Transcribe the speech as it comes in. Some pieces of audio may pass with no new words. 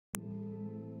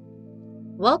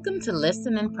Welcome to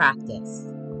Listen and Practice.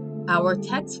 Our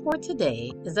text for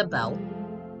today is about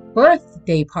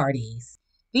birthday parties.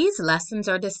 These lessons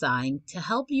are designed to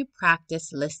help you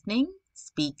practice listening,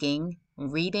 speaking,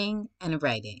 reading, and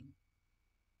writing.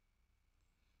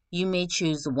 You may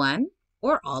choose one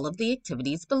or all of the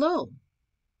activities below.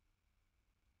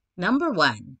 Number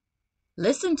 1.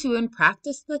 Listen to and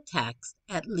practice the text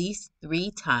at least 3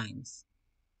 times.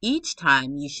 Each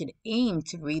time you should aim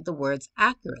to read the words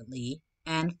accurately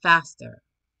and faster.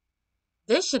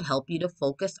 This should help you to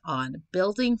focus on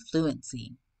building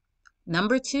fluency.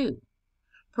 Number 2,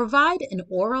 provide an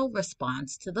oral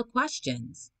response to the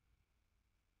questions.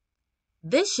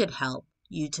 This should help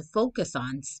you to focus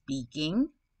on speaking,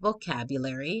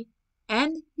 vocabulary,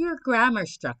 and your grammar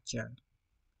structure.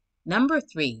 Number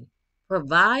 3,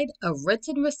 provide a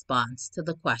written response to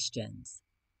the questions.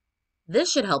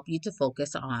 This should help you to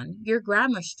focus on your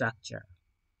grammar structure.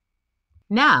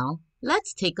 Now,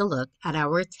 let's take a look at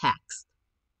our text.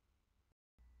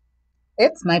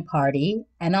 It's my party,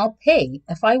 and I'll pay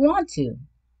if I want to.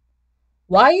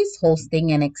 Why is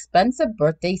hosting an expensive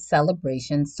birthday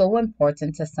celebration so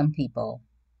important to some people?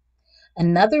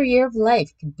 Another year of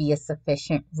life could be a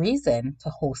sufficient reason to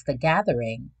host a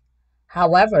gathering.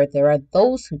 However, there are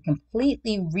those who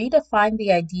completely redefine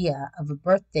the idea of a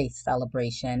birthday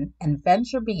celebration and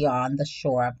venture beyond the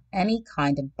shore of any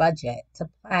kind of budget to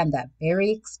plan that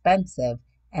very expensive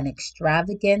and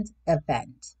extravagant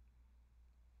event.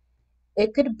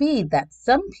 It could be that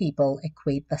some people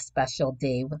equate the special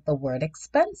day with the word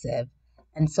expensive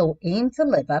and so aim to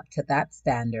live up to that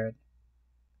standard.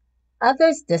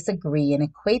 Others disagree and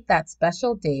equate that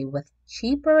special day with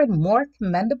cheaper and more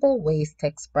commendable ways to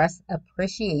express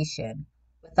appreciation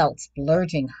without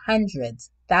splurging hundreds,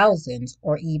 thousands,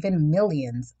 or even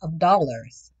millions of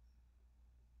dollars.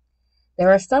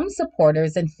 There are some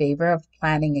supporters in favor of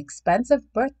planning expensive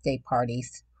birthday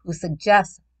parties who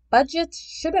suggest budgets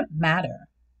shouldn't matter,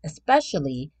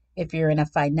 especially if you're in a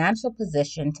financial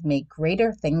position to make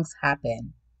greater things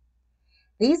happen.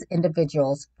 These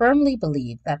individuals firmly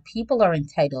believe that people are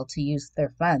entitled to use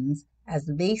their funds as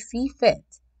they see fit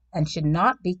and should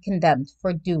not be condemned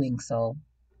for doing so.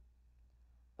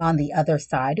 On the other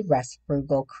side rest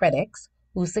frugal critics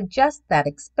who suggest that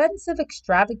expensive,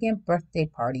 extravagant birthday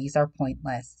parties are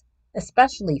pointless,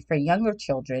 especially for younger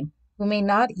children who may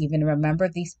not even remember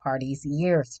these parties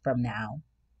years from now.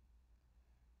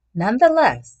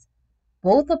 Nonetheless,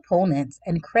 both opponents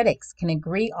and critics can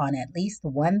agree on at least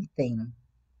one thing.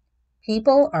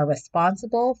 People are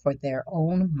responsible for their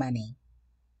own money.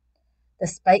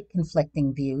 Despite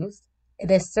conflicting views,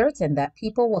 it is certain that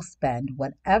people will spend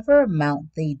whatever amount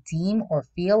they deem or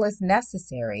feel is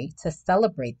necessary to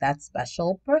celebrate that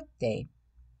special birthday.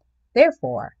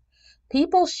 Therefore,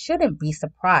 people shouldn't be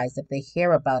surprised if they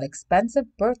hear about expensive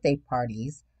birthday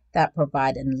parties that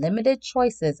provide unlimited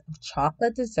choices of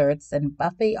chocolate desserts and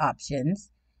buffet options,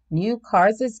 new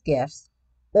cars as gifts,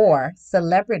 or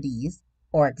celebrities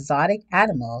or exotic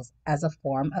animals as a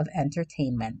form of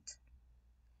entertainment.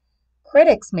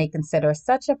 Critics may consider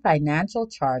such a financial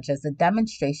charge as a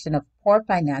demonstration of poor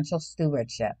financial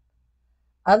stewardship.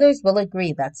 Others will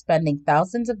agree that spending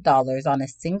thousands of dollars on a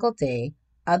single day,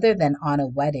 other than on a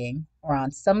wedding or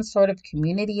on some sort of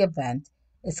community event,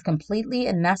 is completely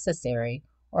unnecessary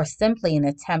or simply an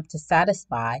attempt to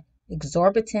satisfy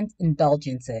exorbitant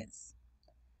indulgences.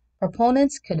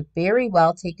 Proponents could very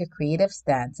well take a creative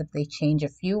stance if they change a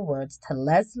few words to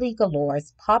Leslie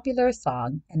Galore's popular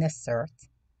song and assert,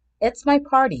 "It's my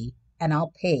party, and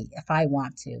I'll pay if I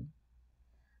want to."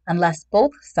 Unless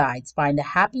both sides find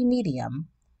a happy medium,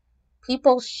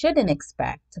 people shouldn't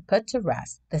expect to put to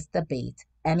rest this debate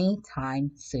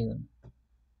anytime soon.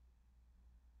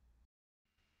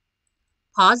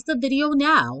 Pause the video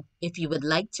now if you would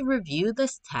like to review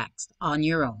this text on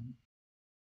your own.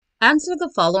 Answer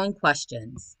the following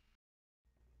questions.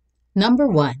 Number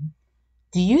 1.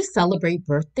 Do you celebrate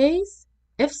birthdays?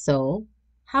 If so,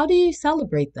 how do you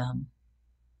celebrate them?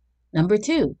 Number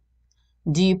 2.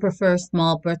 Do you prefer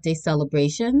small birthday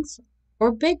celebrations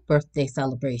or big birthday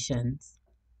celebrations?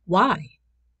 Why?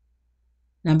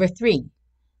 Number 3.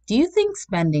 Do you think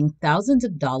spending thousands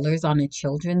of dollars on a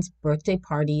children's birthday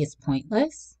party is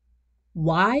pointless?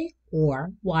 Why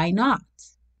or why not?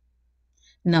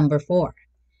 Number 4.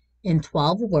 In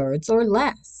 12 words or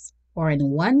less, or in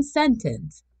one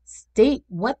sentence, state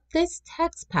what this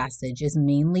text passage is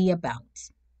mainly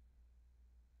about.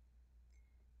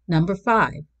 Number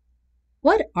 5.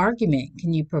 What argument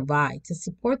can you provide to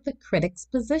support the critic's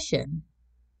position?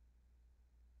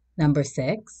 Number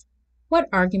 6. What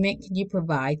argument can you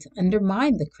provide to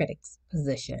undermine the critic's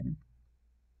position?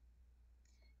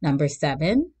 Number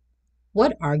 7,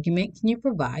 what argument can you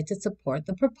provide to support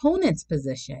the proponent's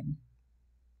position?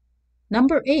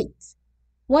 Number 8,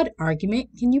 what argument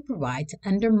can you provide to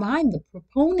undermine the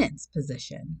proponent's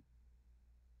position?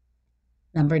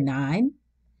 Number 9,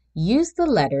 use the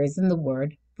letters in the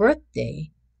word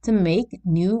birthday to make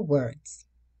new words.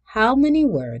 How many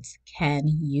words can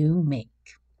you make?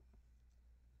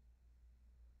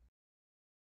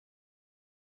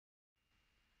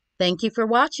 Thank you for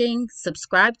watching.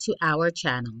 Subscribe to our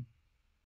channel.